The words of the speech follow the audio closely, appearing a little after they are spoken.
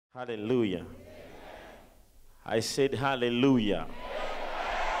Hallelujah. I said hallelujah.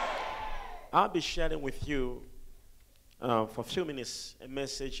 I'll be sharing with you for a few minutes a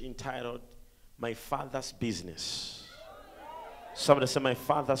message entitled My Father's Business. Somebody say my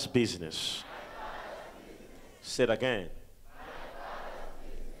Father's Business. Say it again.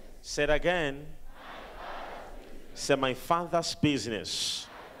 Say it again. Say my Father's Business.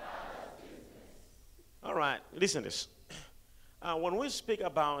 All right, listen to this. When we speak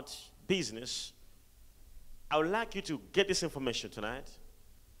about business, I would like you to get this information tonight.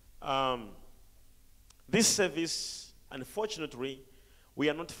 This service, unfortunately, we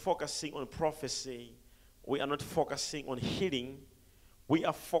are not focusing on prophecy. We are not focusing on healing. We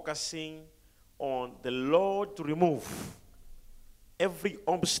are focusing on the Lord to remove every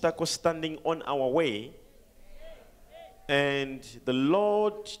obstacle standing on our way, and the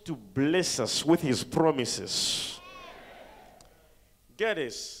Lord to bless us with his promises. Get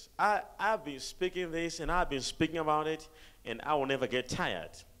this. I've been speaking this and I've been speaking about it, and I will never get tired.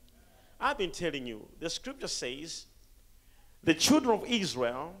 I've been telling you, the scripture says the children of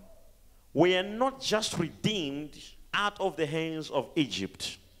Israel were not just redeemed out of the hands of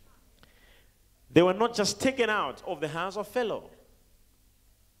Egypt. They were not just taken out of the hands of Pharaoh.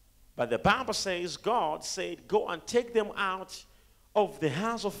 But the Bible says, God said, go and take them out of the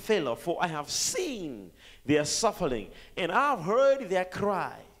hands of Pharaoh, for I have seen their suffering, and I have heard their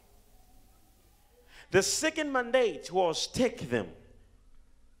cry. The second mandate was take them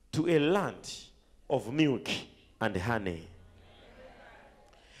to a land of milk and honey.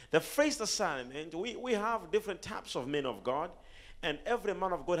 The first assignment, we have different types of men of God, and every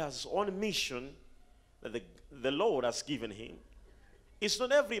man of God has his own mission that the Lord has given him. It's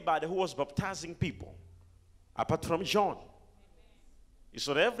not everybody who was baptizing people, apart from John. It's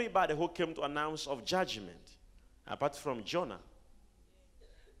not everybody who came to announce of judgment, apart from Jonah.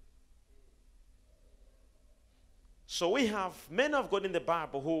 So we have men of God in the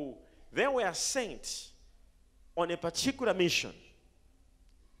Bible who they were sent on a particular mission.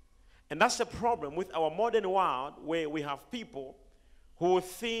 And that's the problem with our modern world, where we have people who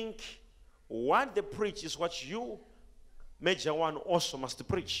think what they preach is what you, major one, also must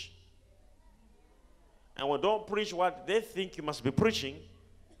preach. And when don't preach what they think you must be preaching,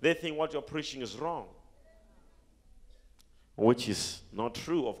 they think what you're preaching is wrong. Which is not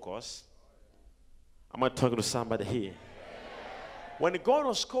true, of course. I'm not talking to somebody here. When God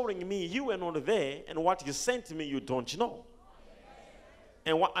was calling me, you were not there, and what he sent me, you don't know.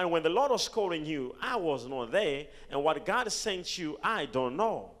 And when the Lord was calling you, I was not there, and what God sent you, I don't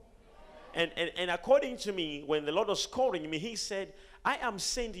know. And according to me, when the Lord was calling me, he said, I am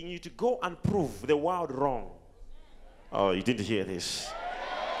sending you to go and prove the world wrong. Oh, you didn't hear this.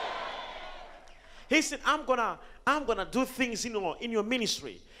 He said, I'm gonna do things in your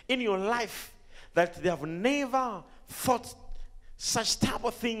ministry, in your life, that they have never thought such type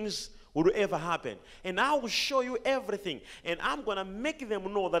of things would ever happen. And I will show you everything. And I'm gonna make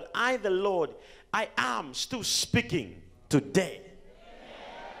them know that I, the Lord, I am still speaking today.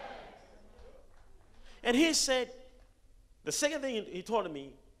 And he said, the second thing he told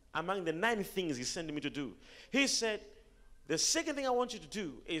me, among the 9 things he sent me to do, he said, the second thing I want you to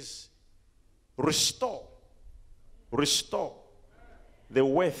do is restore the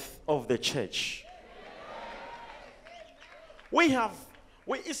wealth of the church.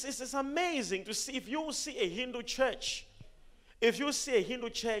 It's amazing to see, if you see a Hindu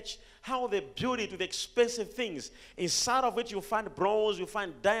church, how they build it with expensive things. Inside of it, you find bronze, you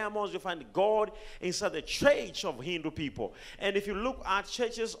find diamonds, you find gold inside the church of Hindu people. And if you look at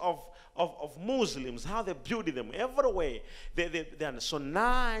churches of Muslims, how they build them everywhere, they are so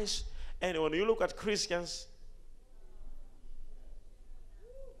nice. And when you look at Christians,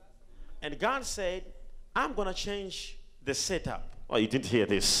 and God said, I'm going to change the setup. Oh, you didn't hear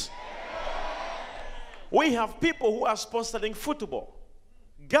this. We have people who are sponsoring football.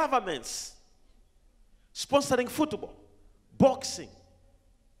 Governments sponsoring football. Boxing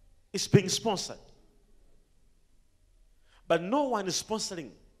is being sponsored. But no one is sponsoring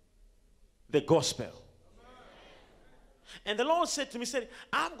the gospel. And the Lord said to me,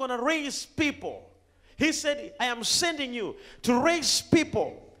 I'm going to raise people. He said, I am sending you to raise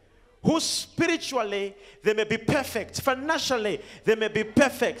people who spiritually they may be perfect, financially they may be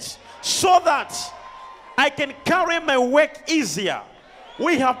perfect, so that I can carry my work easier.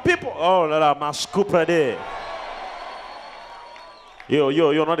 We have people. Oh, la mascupra de.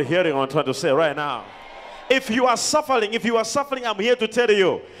 You're not hearing what I'm trying to say right now. If you are suffering, I'm here to tell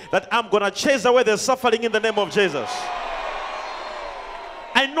you that I'm gonna chase away the suffering in the name of Jesus.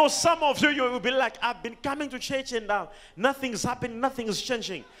 I know some of you, you will be like, I've been coming to church and nothing's happening, nothing's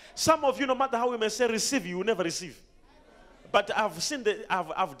changing. Some of you, no matter how we may say receive, you will never receive. But I've seen that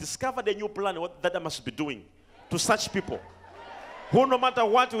I've discovered a new plan that I must be doing to such people who, no matter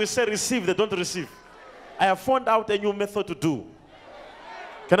what we say receive, they don't receive. I have found out a new method to do.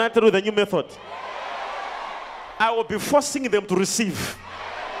 Can I tell you the new method? I will be forcing them to receive.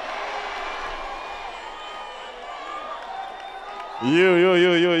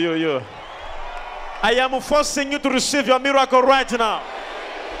 You. I am forcing you to receive your miracle right now.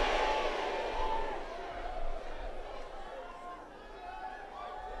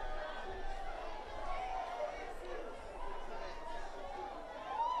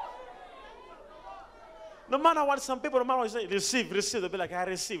 No matter what some people, no matter what you say, receive. They'll be like, I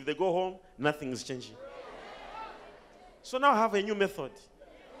receive. They go home, nothing is changing. So now I have a new method.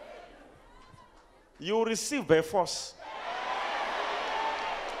 You receive by force.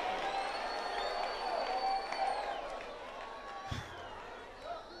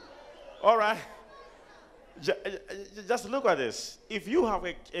 All right. Just look at this. If you have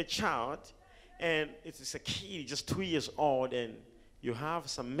a child and it's a kid, just 2 years old, and you have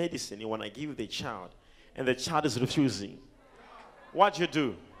some medicine you want to give the child, and the child is refusing, what you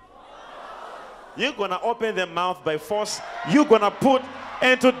do? You're going to open the mouth by force. You're going to put,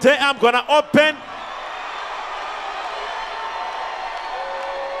 and today I'm going to open.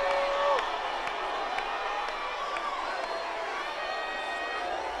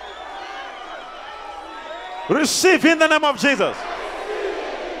 Receive in the name of Jesus.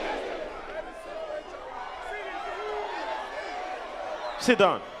 Sit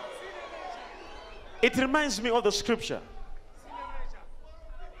down. It reminds me of the scripture.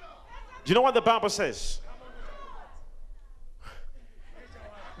 Do you know what the Bible says?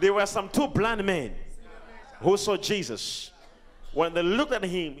 There were some two blind men who saw Jesus. When they looked at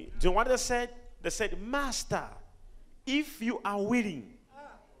him, do you know what they said? They said, Master, if you are willing,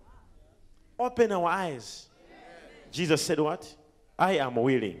 open our eyes. Jesus said what? I am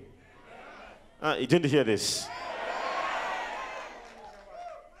willing. You didn't hear this.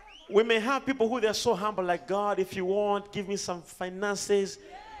 We may have people who they're so humble, like, God, if you want, give me some finances.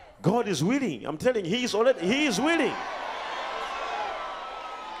 God is willing. I'm telling you, He is willing.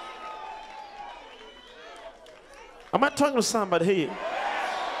 Am I talking to somebody here?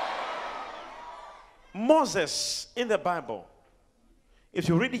 Moses in the Bible, if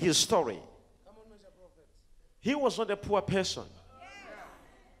you read his story, he was not a poor person.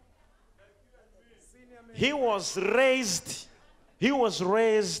 He was raised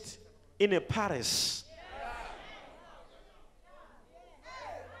in a palace.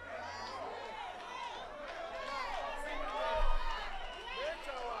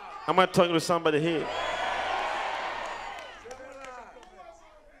 Am I talking to somebody here?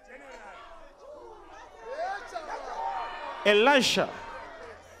 Elisha,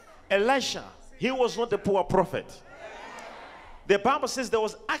 he was not a poor prophet. The Bible says there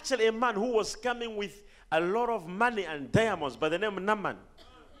was actually a man who was coming with a lot of money and diamonds by the name of Naaman.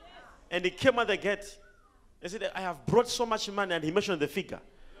 And he came at the gate. He said, I have brought so much money, and he mentioned the figure.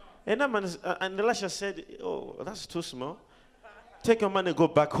 And Naaman, and Elisha said, oh, that's too small. Take your money and go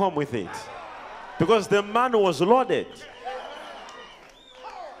back home with it. Because the man was loaded.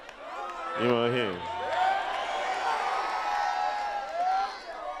 You are here.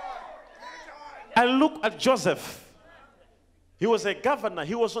 I look at Joseph. He was a governor.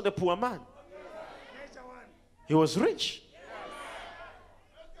 He was not a poor man. He was rich.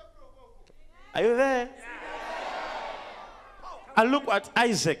 Are you there? I look at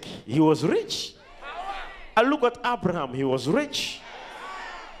Isaac. He was rich. I look at Abraham. He was rich.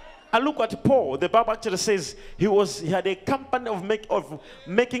 I look at Paul. The Bible actually says he had a company of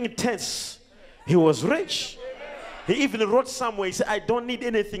making tents. He was rich. He even wrote somewhere, he said, I don't need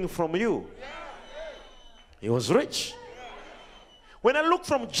anything from you. He was rich. When I look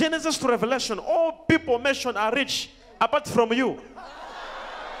from Genesis to Revelation, all people mentioned are rich, apart from you.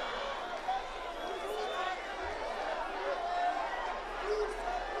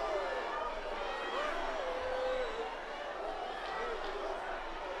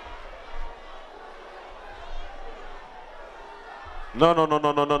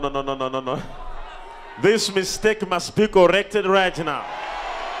 No. This mistake must be corrected right now.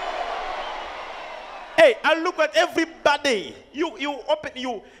 Hey, I look at everybody.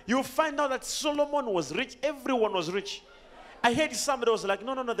 You find out that Solomon was rich. Everyone was rich. I heard somebody was like,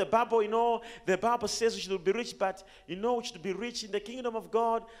 no, the Bible, the Bible says we should be rich, but we should be rich in the kingdom of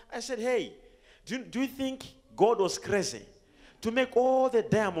God. I said, hey, do you think God was crazy to make all the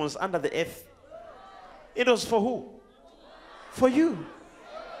diamonds under the earth? It was for who? For you.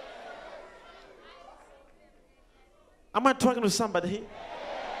 Am I talking to somebody?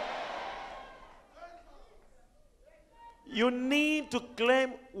 You need to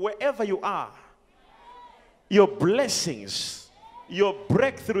claim wherever you are your blessings, your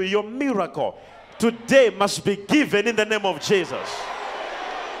breakthrough, your miracle today must be given in the name of Jesus.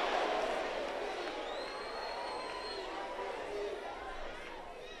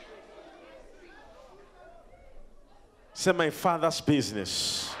 Say, my Father's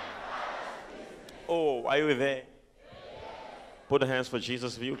business. Oh, are you there? Put the hands for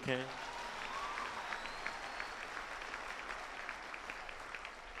Jesus if you can.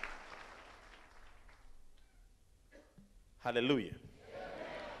 Hallelujah.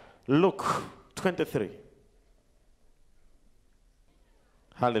 Luke 23.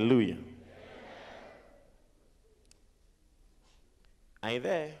 Hallelujah. Are you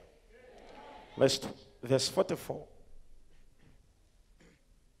there? Verse 44.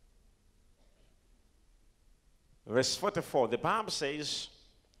 Verse 44, the Bible says,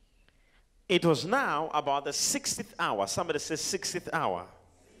 it was now about the 60th hour. Somebody says 60th hour.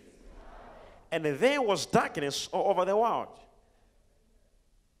 And there was darkness all over the world.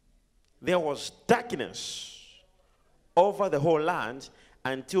 There was darkness over the whole land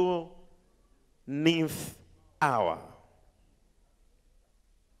until 9th hour.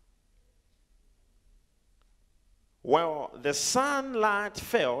 Well, the sunlight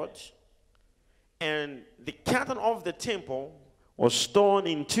fell, and the curtain of the temple was torn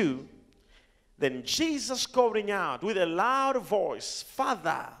in two. Then Jesus calling out with a loud voice,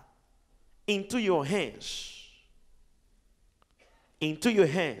 Father, into your hands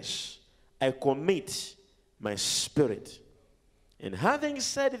I commit my spirit. And having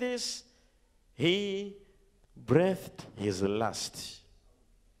said this, he breathed his last.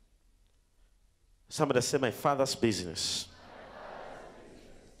 Somebody say, my Father's business.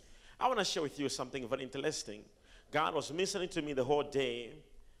 I want to share with you something very interesting. God was ministering to me the whole day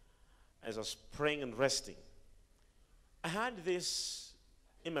as I was praying and resting. I had this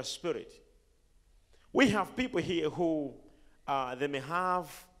in my spirit. We have people here who they may have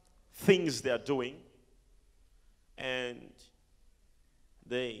things they are doing, and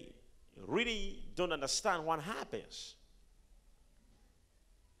they really don't understand what happens.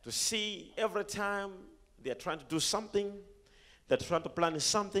 To see every time they are trying to do something, they're trying to plan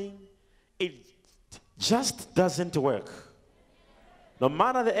something, it just doesn't work. No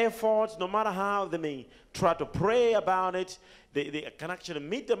matter the effort, no matter how they may try to pray about it, they can actually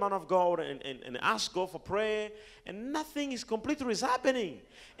meet the man of God and ask God for prayer, and nothing is completely happening.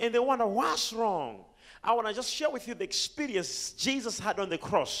 And they wonder what's wrong. I want to just share with you the experience Jesus had on the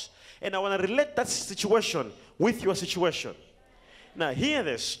cross. And I want to relate that situation with your situation. Now hear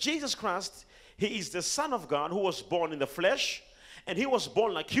this. Jesus Christ, he is the Son of God who was born in the flesh. And he was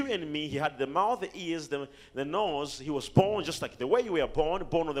born like you and me. He had the mouth, the ears, the nose. He was born just like the way you were born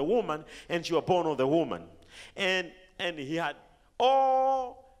of the woman, and you were born of the woman. And he had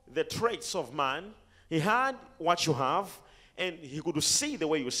all the traits of man. He had what you have, and he could see the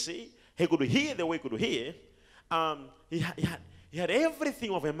way you see. He could hear the way you could hear. He had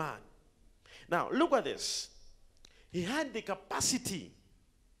everything of a man. Now, look at this. He had the capacity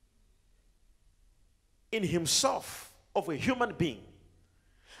in himself of a human being.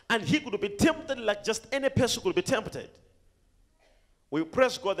 And he could be tempted like just any person could be tempted. We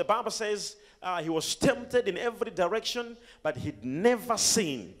praise God. The Bible says he was tempted in every direction, but he never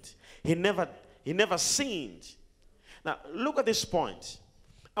sinned. He never sinned. Now, look at this point.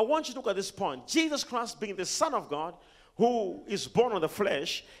 I want you to look at this point. Jesus Christ being the Son of God, who is born of the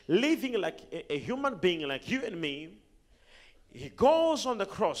flesh, living like a human being like you and me, he goes on the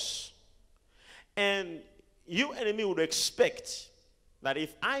cross, and you and me would expect that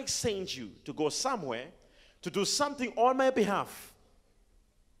if I send you to go somewhere to do something on my behalf,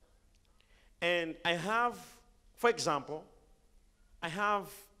 and I have, for example, I have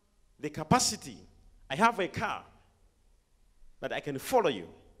the capacity, I have a car that I can follow you,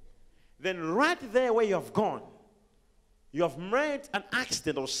 then right there where you have gone, you have made an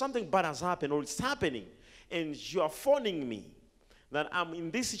accident or something bad has happened or it's happening, and you are phoning me that I'm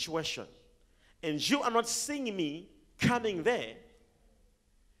in this situation, and you are not seeing me coming there,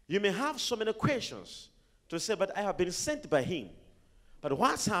 you may have so many questions to say, but I have been sent by him. But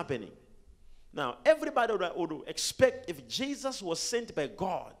what's happening? Now, everybody would expect if Jesus was sent by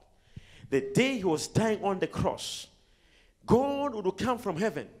God, the day he was dying on the cross, God would come from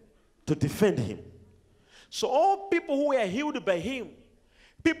heaven to defend him. So all people who were healed by him,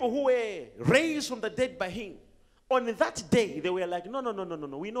 people who were raised from the dead by him, on that day, they were like, no,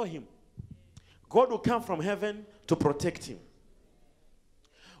 we know him. God will come from heaven to protect him.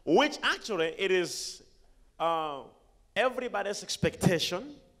 Which actually, it is Everybody's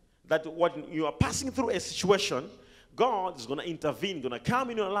expectation that when you are passing through a situation, God is going to intervene, going to come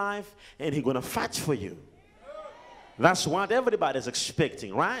in your life, and He's going to fight for you. That's what everybody's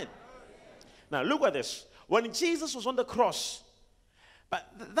expecting, right? Now look at this. When Jesus was on the cross, but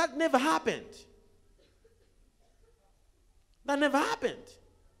that never happened. That never happened.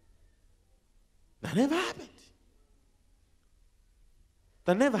 That never happened.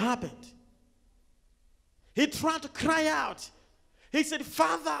 That never happened. He tried to cry out. He said,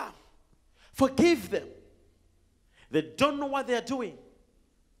 Father, forgive them. They don't know what they are doing.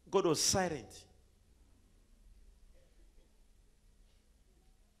 God was silent.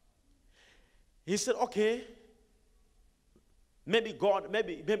 He said, okay, maybe God,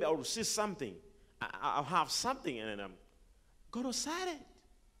 maybe I'll see something. I'll have something. And God was silent.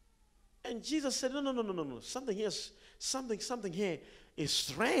 And Jesus said, no. Something here is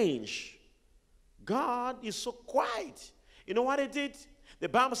strange. God is so quiet. You know what he did? The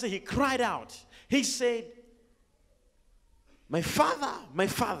Bible says he cried out. He said, my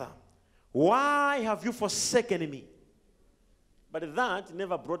father, why have you forsaken me? But that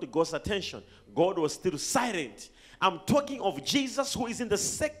never brought God's attention. God was still silent. I'm talking of Jesus, who is in the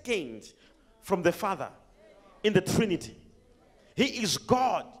second from the Father in the Trinity. He is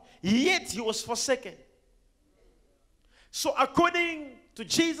God, yet he was forsaken. So according to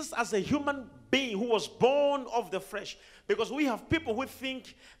Jesus as a human being who was born of the flesh, because we have people who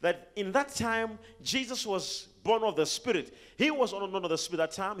think that in that time Jesus was born of the Spirit. He was not of the Spirit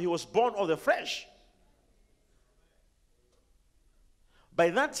at that time. He was born of the flesh. By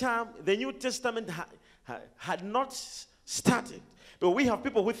that time, the New Testament had not started. But we have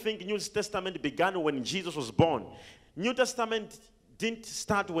people who think the New Testament began when Jesus was born. New Testament didn't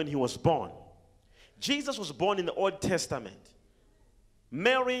start when he was born. Jesus was born in the Old Testament.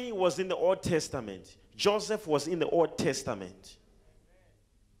 Mary was in the Old Testament. Joseph was in the Old Testament.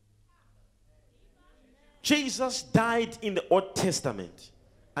 Jesus died in the Old Testament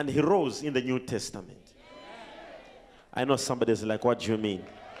and he rose in the New Testament. I know somebody's like, what do you mean?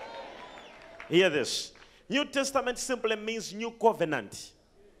 Hear this. New Testament simply means new covenant.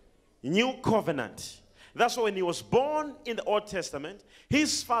 New covenant. That's why when he was born in the Old Testament,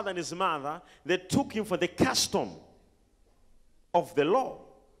 his father and his mother, they took him for the custom of the law.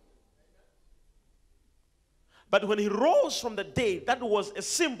 But when he rose from the dead, that was a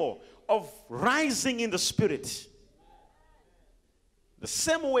symbol of rising in the spirit. The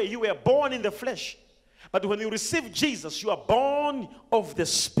same way you were born in the flesh, but when you receive Jesus, you are born of the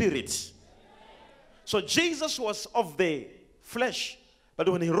Spirit. So Jesus was of the flesh, but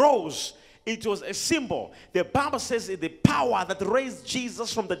when he rose, it was a symbol. The Bible says the power that raised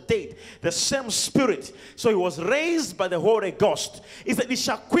Jesus from the dead, the same Spirit. So he was raised by the Holy Ghost. It said, it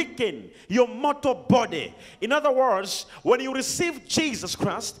shall quicken your mortal body. In other words, when you receive Jesus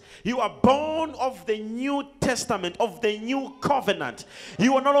Christ, you are born of the New Testament, of the new covenant.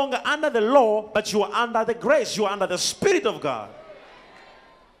 You are no longer under the law, but you are under the grace. You are under the Spirit of God.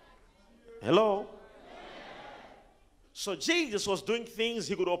 Hello? So Jesus was doing things.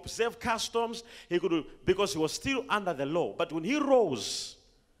 He could observe customs. He could, because he was still under the law. But when he rose,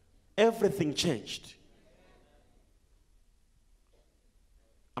 everything changed.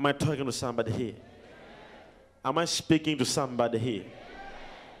 Am I talking to somebody here? Am I speaking to somebody here?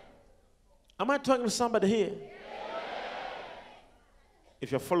 Am I talking to somebody here?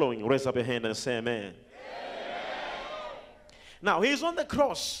 If you're following, raise up your hand and say amen. Now, he's on the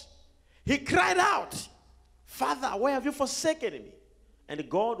cross. He cried out, Father, why have you forsaken me? And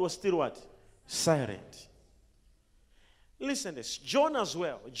God was still what? Silent. Listen to this. John as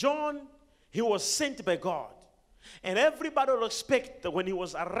well. John, he was sent by God. And everybody will expect that when he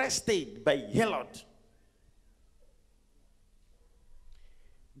was arrested by Herod,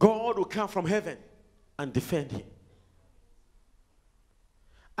 God will come from heaven and defend him.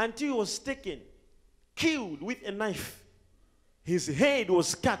 Until he was taken, killed with a knife. His head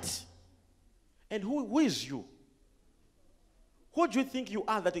was cut. And who is you? Who do you think you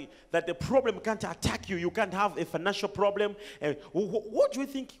are that the problem can't attack you? You can't have a financial problem. What do you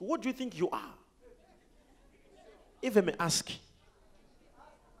think you are? If I may ask.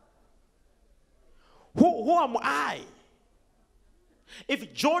 Who am I?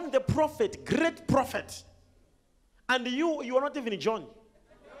 If John the prophet, great prophet, and you are not even John.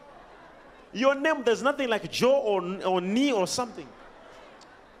 Your name, there's nothing like Joe or Nee or something.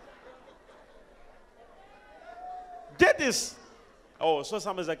 Get this. Oh, so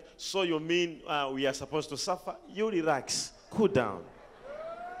somebody's like, so you mean we are supposed to suffer? You relax. Cool down.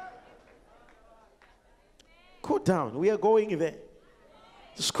 Cool down. We are going there.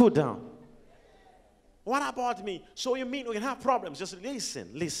 Just cool down. What about me? So you mean we can have problems? Just listen,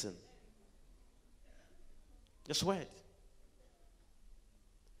 listen. Just wait.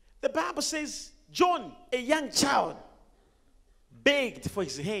 The Bible says John, a young child, begged for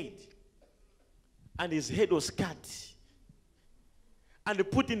his head. And his head was cut. And they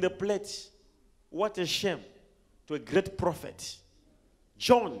put in the plate. What a shame to a great prophet.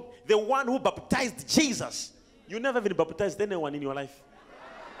 John, the one who baptized Jesus. You never even baptized anyone in your life.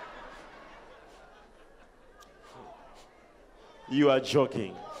 You are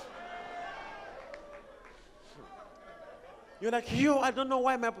joking. You're like, yo, I don't know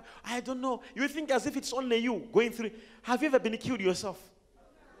why I don't know. You think as if it's only you going through. Have you ever been killed yourself?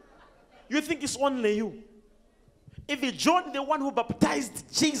 You think it's only you. If John, the one who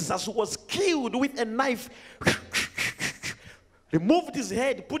baptized Jesus, was killed with a knife, removed his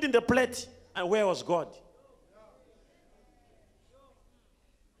head, put in the plate, and where was God?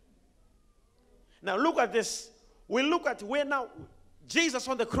 Now look at this. We look at where now Jesus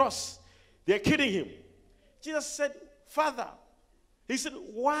on the cross, they're killing him. Jesus said, Father. He said,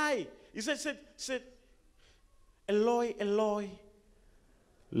 why? He said, Eloi, Eloi,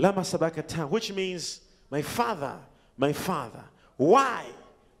 lama sabachthani, which means, my Father, why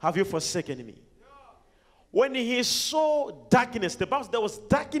have you forsaken me? When he saw darkness, there was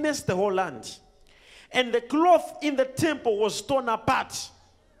darkness the whole land. And the cloth in the temple was torn apart.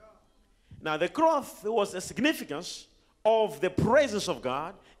 Now the cloth was a significance of the presence of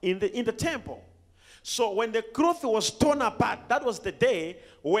God in the temple. So when the cloth was torn apart, that was the day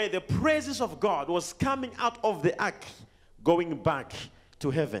where the presence of God was coming out of the ark, going back to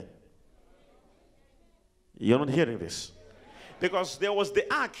heaven. You're not hearing this. Because there was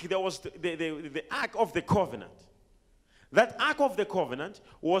the ark, there was the ark of the covenant. That ark of the covenant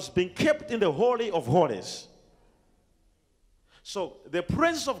was being kept in the Holy of Holies. So the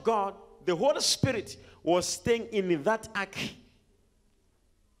presence of God, the Holy Spirit, was staying in that ark.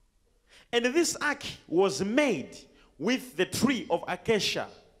 And this ark was made with the tree of acacia,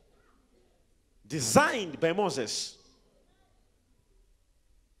 designed by Moses.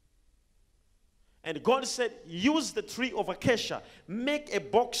 And God said, use the tree of acacia, make a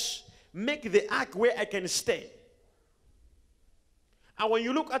box, make the ark where I can stay. And when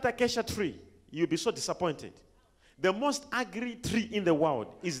you look at acacia tree, you'll be so disappointed. The most ugly tree in the world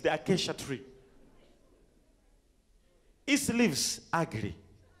is the acacia tree. Its leaves ugly.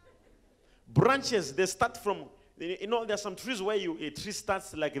 Branches, they start from, you know, there are some trees where a tree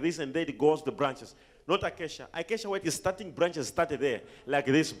starts like this and then it goes the branches. Not acacia. Acacia, where it is starting, branches started there. Like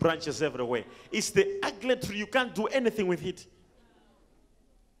this, branches everywhere. It's the ugly tree. You can't do anything with it.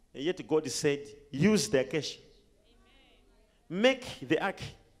 And yet God said, use the acacia. Make the ark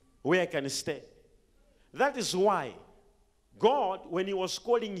where I can stay. That is why God, when he was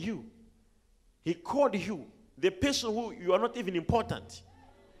calling you, he called you, the person who you are not even important.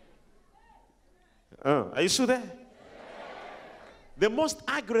 Are you still there? The most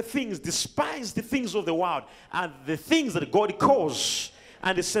ugly things, despise the things of the world, and the things that God calls.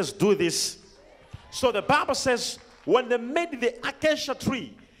 And it says, do this. So the Bible says, when they made the acacia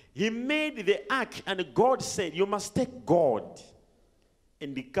tree, he made the ark, and God said, you must take God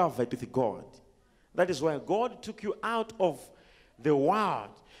and cover it with God. That is why God took you out of the world.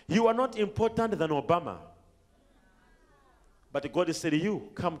 You are not important than Obama. But God said, you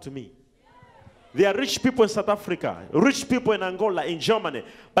come to me. There are rich people in South Africa, rich people in Angola, in Germany.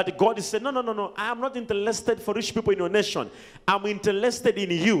 But God said, no. I am not interested for rich people in your nation. I'm interested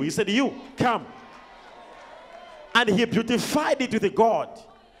in you. He said, you, come. And he beautified it with God.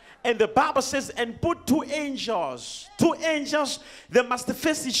 And the Bible says, and put two angels, they must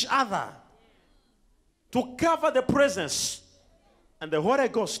face each other to cover the presence. And the Holy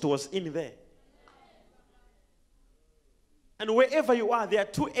Ghost was in there. And wherever you are, there are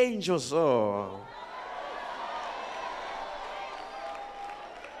two angels. Oh.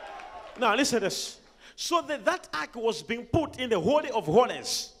 Now listen to this. So that ark was being put in the Holy of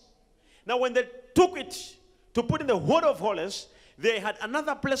Holies. Now when they took it to put in the Holy of Holies, they had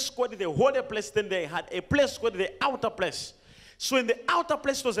another place called the Holy Place. Then they had a place called the Outer Place. So in the Outer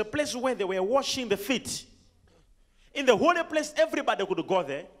Place was a place where they were washing the feet. In the Holy Place, everybody could go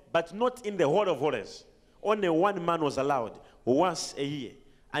there, but not in the Holy of Holies. Only one man was allowed once a year.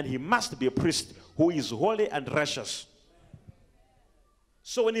 And he must be a priest who is holy and righteous.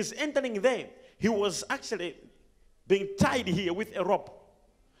 So when he's entering there, he was actually being tied here with a rope.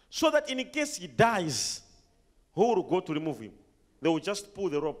 So that in case he dies, who will go to remove him? They will just pull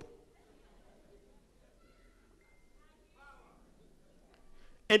the rope.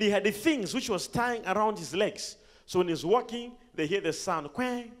 And he had the things which was tying around his legs. So when he's walking, they hear the sound,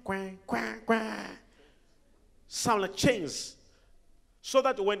 quang, quang, quang, quang. sound like chains. So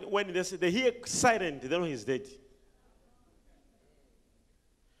that when they hear siren, they don't know he's dead.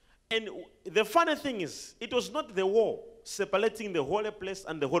 And the funny thing is, it was not the wall separating the holy place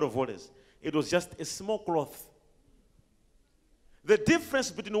and the Holy of Holies. It was just a small cloth. The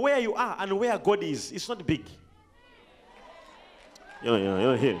difference between where you are and where God is not big.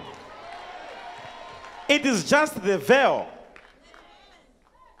 You're here. It is just the veil.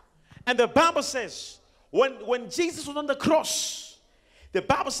 And the Bible says, when Jesus was on the cross, the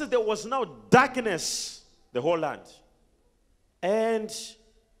Bible says there was now darkness, the whole land. And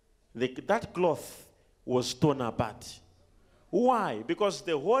that cloth was torn apart. Why? Because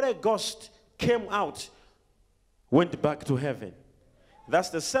the Holy Ghost came out, went back to heaven. That's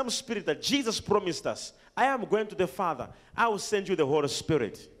the same spirit that Jesus promised us. I am going to the Father. I will send you the Holy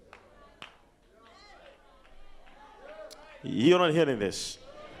Spirit. You're not hearing this.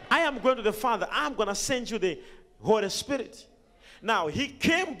 I am going to the Father. I'm going to send you the Holy Spirit. Now, he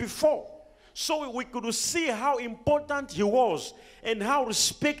came before so we could see how important he was and how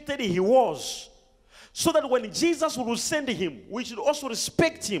respected he was. So that when Jesus would send him, we should also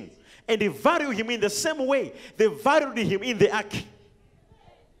respect him and value him in the same way they valued him in the ark.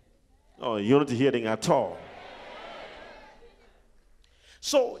 Oh, you're not hearing at all.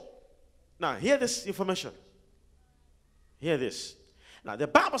 So, now hear this information. Hear this. Now, the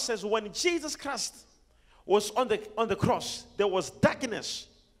Bible says when Jesus Christ was on the cross, there was darkness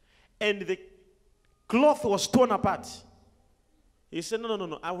and the cloth was torn apart. He said,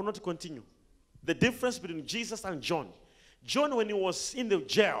 no, I will not continue. The difference between Jesus and John. John, when he was in the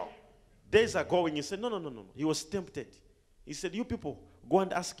jail, days ago, when he said, no. He was tempted. He said, you people, go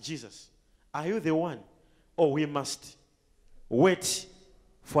and ask Jesus, are you the one? Or we must wait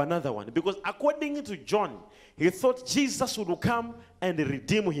for another one. Because according to John, he thought Jesus would come and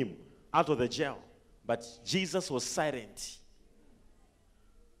redeem him out of the jail. But Jesus was silent.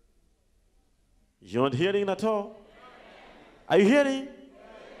 You're not hearing at all? Are you hearing?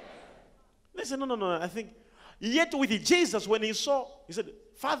 They said, no, I think. Yet with Jesus, when he saw, he said,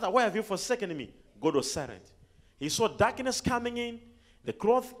 Father, why have you forsaken me? God was silent. He saw darkness coming in, the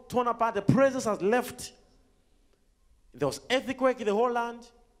cloth torn apart, the presence has left. There was earthquake in the whole land. Do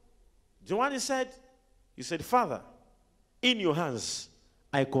you know what he said? He said, Father, in your hands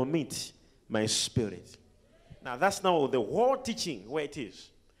I commit my spirit. Now that's now the whole teaching where it is.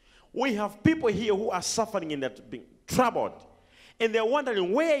 We have people here who are suffering in that, being troubled. And they're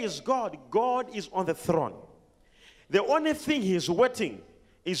wondering, where is God? God is on the throne. The only thing he is waiting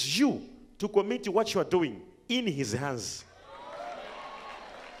is you to commit what you are doing in his hands.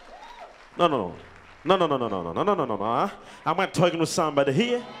 No. I'm not talking to somebody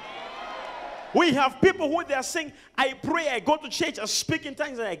here. We have people who they are saying, I pray, I go to church, I speak in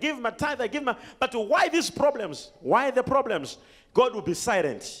tongues, and I give my tithe, but why these problems? Why the problems? God will be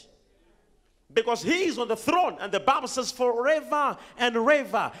silent. Because he is on the throne, and the Bible says, forever and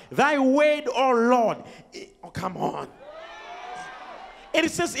ever, thy word, O Lord. Oh, come on. And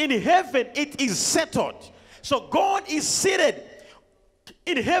it says, in heaven, it is settled. So God is seated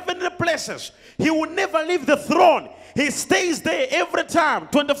in heavenly places. He will never leave the throne. He stays there every time,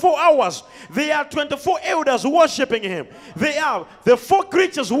 24 hours. There are 24 elders worshiping him. There are the 4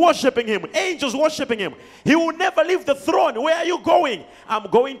 creatures worshiping him, angels worshiping him. He will never leave the throne. Where are you going? I'm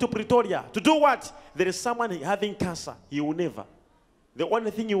going to Pretoria. To do what? There is someone having cancer. He will never. The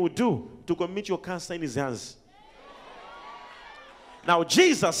only thing he will do to commit your cancer in his hands. Now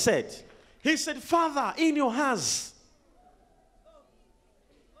Jesus said, he said, Father, in your hands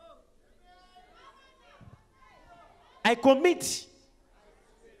I commit.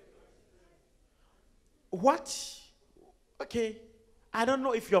 What? Okay. I don't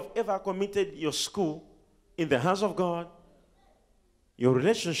know if you have ever committed your school in the hands of God, your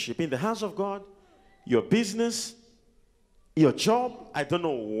relationship in the hands of God, your business, your job. I don't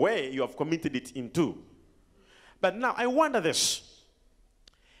know where you have committed it into. But now I wonder this.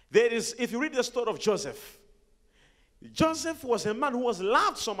 There is, if you read the story of Joseph, Joseph was a man who was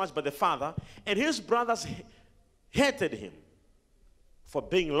loved so much by the father, and his brothers hated him for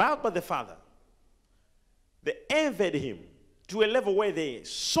being loved by the father. They envied him to a level where they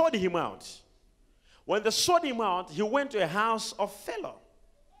sold him out. When they sold him out, he went to a house of Pharaoh.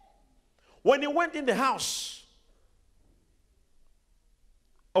 When he went in the house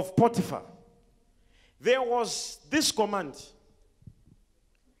of Potiphar, there was this command: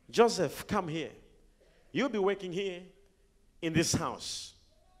 Joseph, come here. You'll be working here in this house.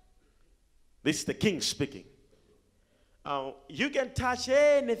 This is the king speaking. You can touch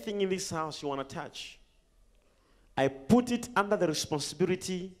anything in this house you want to touch. I put it under the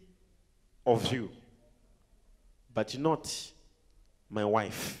responsibility of you. but not my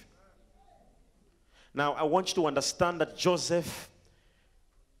wife. Now, I want you to understand that Joseph,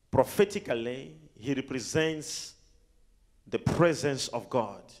 prophetically, he represents the presence of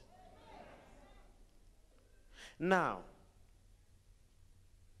God. Now,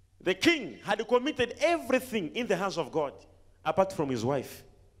 the king had committed everything in the hands of God, apart from his wife.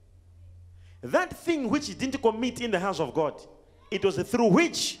 That thing which he didn't commit in the hands of God, it was through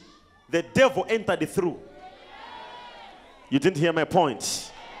which the devil entered through. You didn't hear my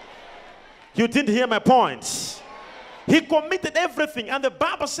point. You didn't hear my point. He committed everything, and the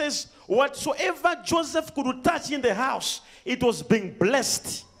Bible says whatsoever Joseph could touch in the house, it was being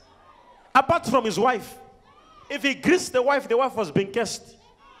blessed. Apart from his wife. If he greased the wife was being cursed.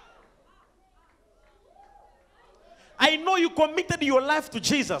 I know you committed your life to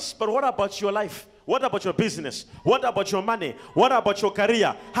Jesus, but what about your life? What about your business? What about your money? What about your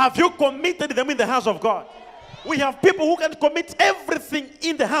career? Have you committed them in the hands of God? We have people who can commit everything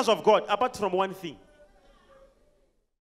in the hands of God, apart from one thing.